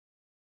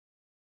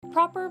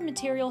Proper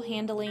material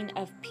handling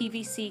of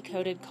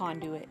PVC-coated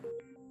conduit.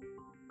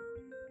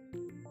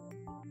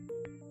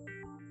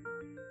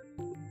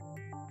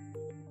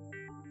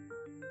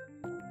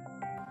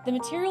 The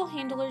material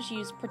handlers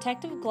use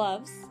protective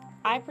gloves,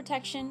 eye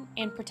protection,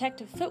 and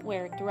protective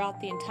footwear throughout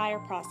the entire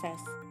process.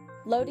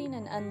 Loading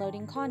and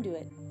unloading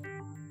conduit.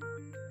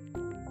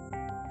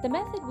 The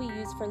method we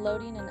use for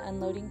loading and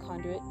unloading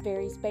conduit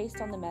varies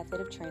based on the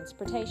method of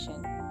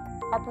transportation.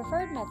 Our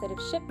preferred method of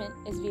shipment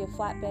is via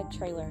flatbed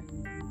trailer.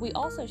 We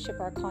also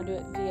ship our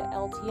conduit via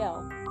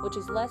LTL, which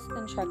is less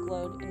than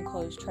truckload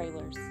enclosed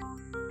trailers.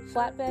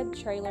 Flatbed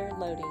trailer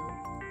loading.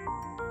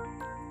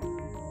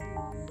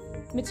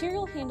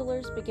 Material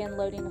handlers begin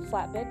loading a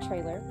flatbed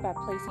trailer by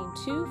placing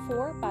two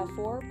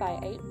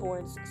 4x4x8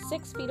 boards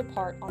 6 feet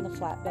apart on the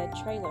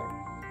flatbed trailer.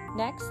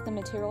 Next, the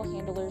material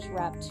handlers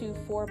wrap two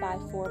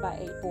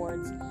 4x4x8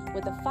 boards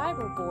with a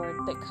fiber board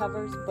that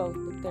covers both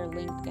with their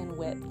length and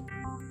width.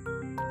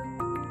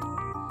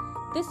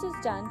 This is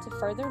done to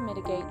further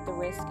mitigate the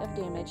risk of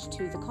damage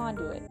to the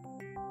conduit.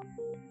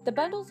 The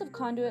bundles of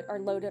conduit are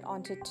loaded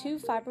onto two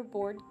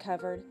fiberboard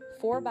covered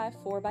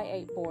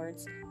 4x4x8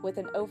 boards with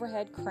an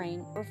overhead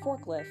crane or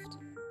forklift.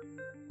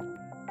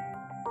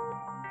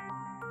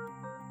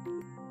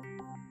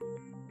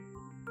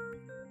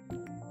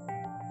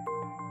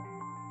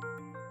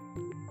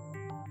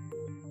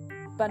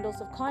 Bundles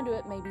of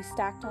conduit may be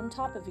stacked on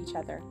top of each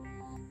other.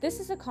 This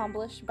is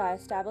accomplished by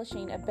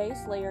establishing a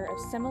base layer of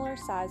similar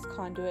sized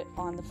conduit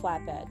on the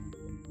flatbed.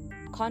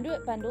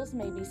 Conduit bundles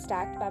may be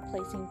stacked by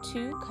placing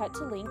two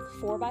cut-to-length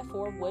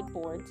 4x4 wood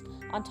boards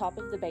on top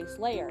of the base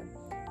layer,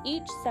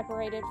 each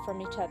separated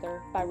from each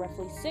other by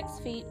roughly 6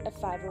 feet of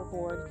fiber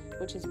board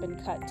which has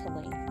been cut to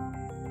length.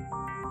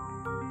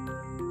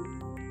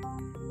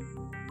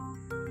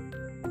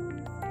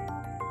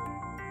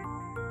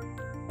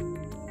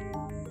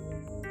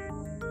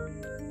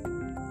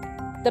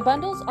 The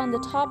bundles on the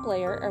top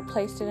layer are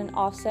placed in an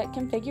offset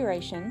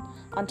configuration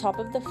on top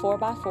of the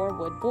 4x4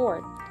 wood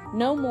board.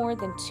 No more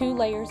than 2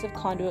 layers of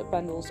conduit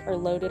bundles are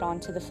loaded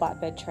onto the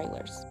flatbed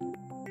trailers.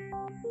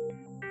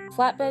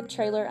 Flatbed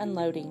trailer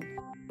unloading.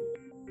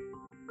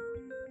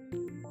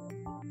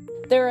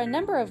 There are a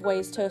number of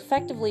ways to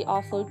effectively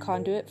offload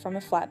conduit from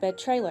a flatbed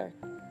trailer.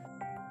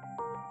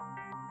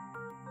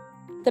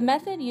 The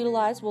method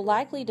utilized will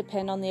likely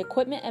depend on the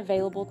equipment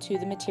available to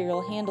the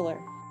material handler.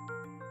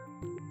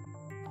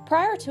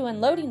 Prior to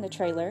unloading the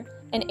trailer,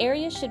 an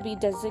area should be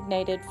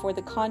designated for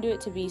the conduit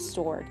to be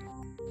stored.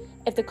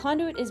 If the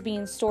conduit is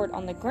being stored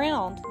on the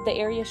ground, the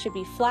area should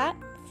be flat,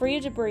 free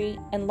of debris,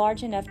 and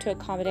large enough to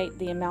accommodate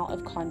the amount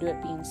of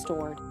conduit being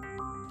stored.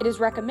 It is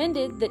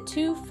recommended that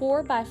two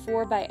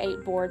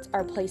 4x4x8 boards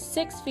are placed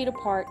 6 feet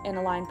apart and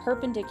aligned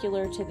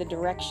perpendicular to the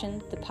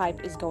direction the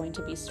pipe is going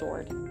to be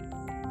stored.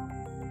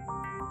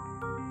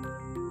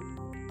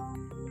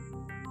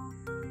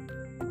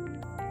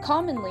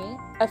 Commonly,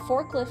 a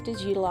forklift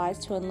is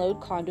utilized to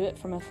unload conduit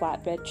from a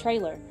flatbed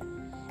trailer.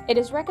 It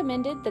is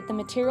recommended that the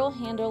material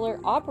handler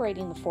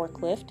operating the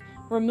forklift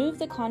remove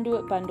the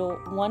conduit bundle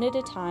one at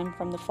a time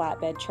from the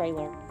flatbed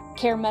trailer.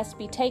 Care must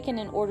be taken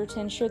in order to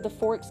ensure the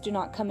forks do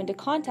not come into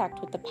contact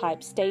with the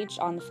pipe staged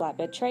on the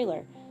flatbed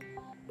trailer.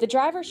 The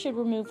driver should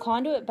remove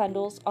conduit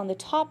bundles on the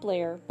top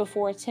layer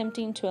before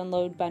attempting to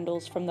unload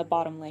bundles from the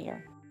bottom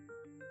layer.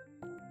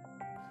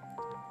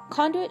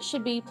 Conduit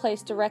should be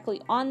placed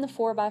directly on the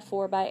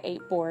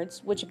 4x4x8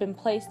 boards, which have been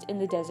placed in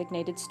the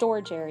designated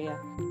storage area.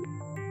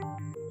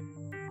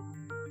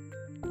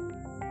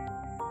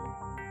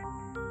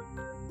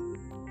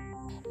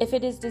 If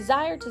it is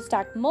desired to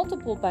stack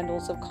multiple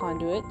bundles of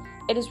conduit,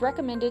 it is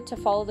recommended to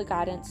follow the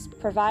guidance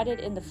provided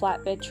in the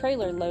flatbed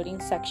trailer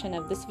loading section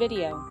of this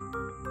video.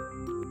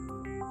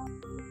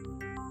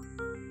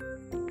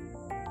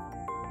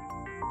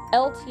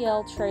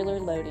 LTL trailer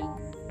loading.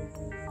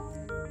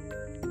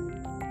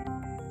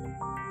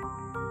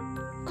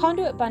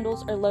 Conduit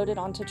bundles are loaded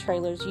onto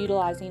trailers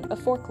utilizing a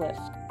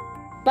forklift.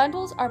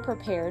 Bundles are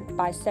prepared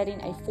by setting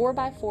a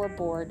 4x4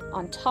 board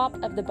on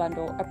top of the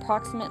bundle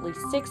approximately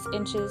 6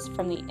 inches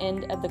from the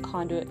end of the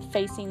conduit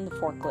facing the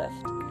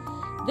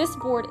forklift. This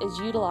board is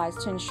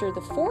utilized to ensure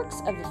the forks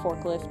of the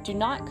forklift do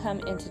not come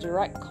into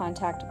direct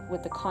contact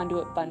with the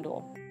conduit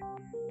bundle.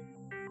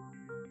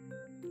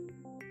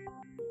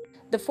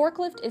 The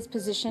forklift is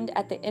positioned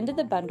at the end of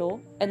the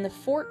bundle, and the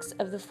forks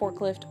of the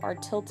forklift are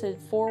tilted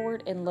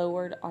forward and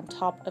lowered on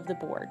top of the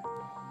board.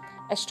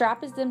 A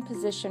strap is then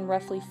positioned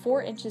roughly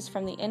 4 inches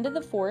from the end of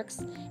the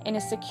forks and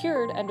is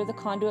secured under the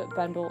conduit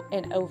bundle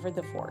and over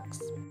the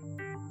forks.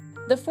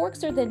 The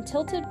forks are then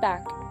tilted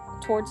back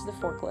towards the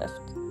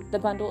forklift. The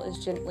bundle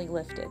is gently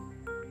lifted.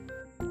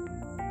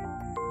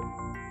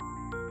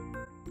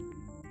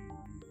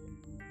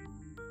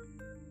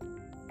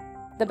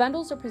 The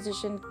bundles are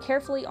positioned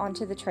carefully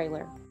onto the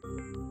trailer.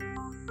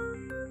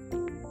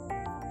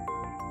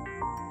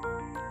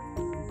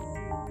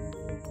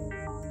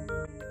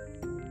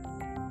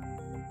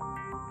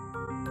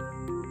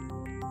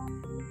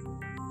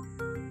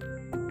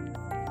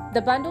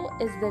 The bundle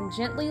is then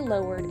gently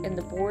lowered and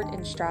the board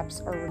and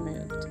straps are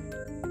removed.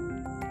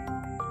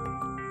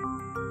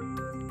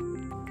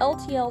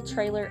 LTL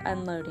trailer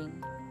unloading.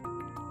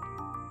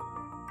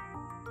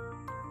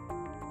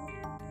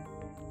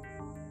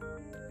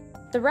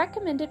 The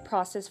recommended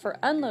process for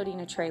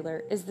unloading a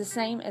trailer is the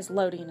same as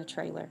loading a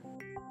trailer.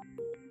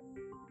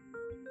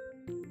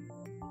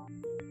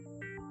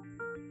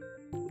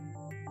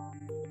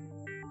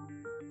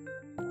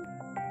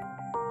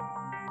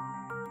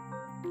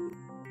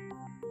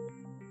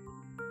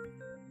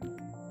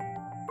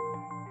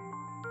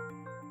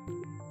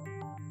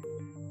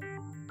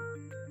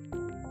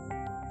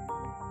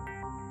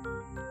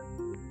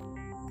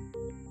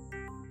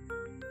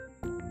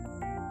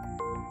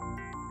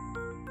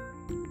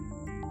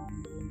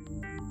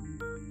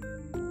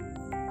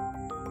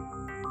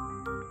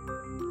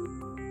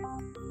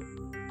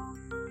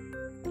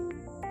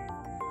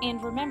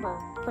 And remember,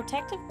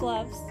 protective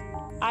gloves,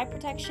 eye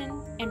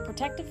protection, and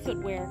protective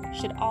footwear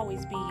should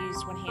always be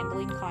used when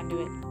handling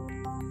conduit.